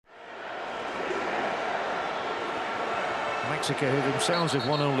Mexico, who themselves have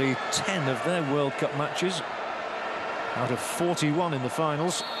won only 10 of their World Cup matches out of 41 in the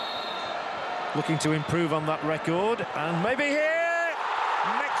finals. Looking to improve on that record, and maybe here,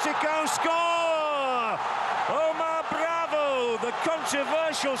 Mexico score! Omar Bravo, the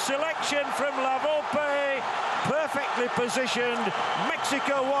controversial selection from La Volpe, perfectly positioned.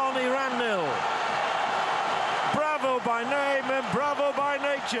 Mexico 1, Iran 0. Bravo by name and Bravo by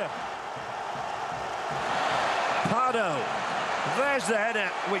nature. Pardo, there's the header,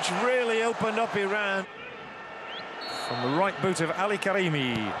 which really opened up Iran. From the right boot of Ali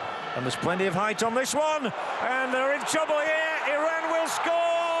Karimi, and there's plenty of height on this one, and they're in trouble here. Iran will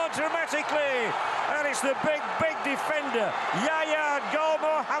score dramatically, and it's the big defender, Yahya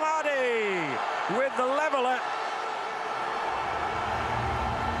Golmohammadi, with the leveller.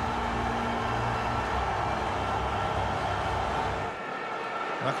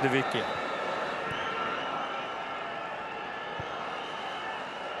 Magdevikia.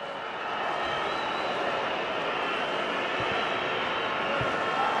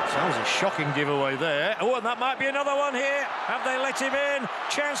 Sounds a shocking giveaway there. Oh, and that might be another one here. Have they let him in?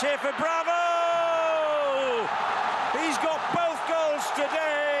 Chance here for Bravo! He's got both goals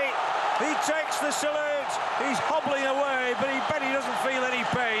today. He takes the salute. He's hobbling away, but he bet he doesn't feel any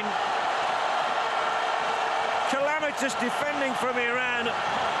pain. Calamitous defending from Iran.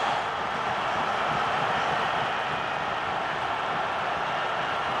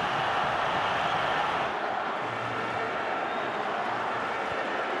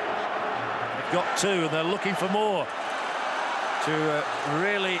 Got two, and they're looking for more to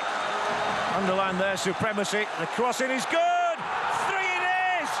really underline their supremacy. The crossing is good. 3 it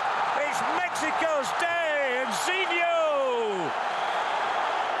is. It's Mexico's day, and Sinha.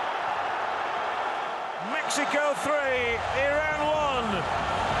 Mexico 3, Iran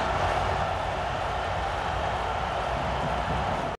 1.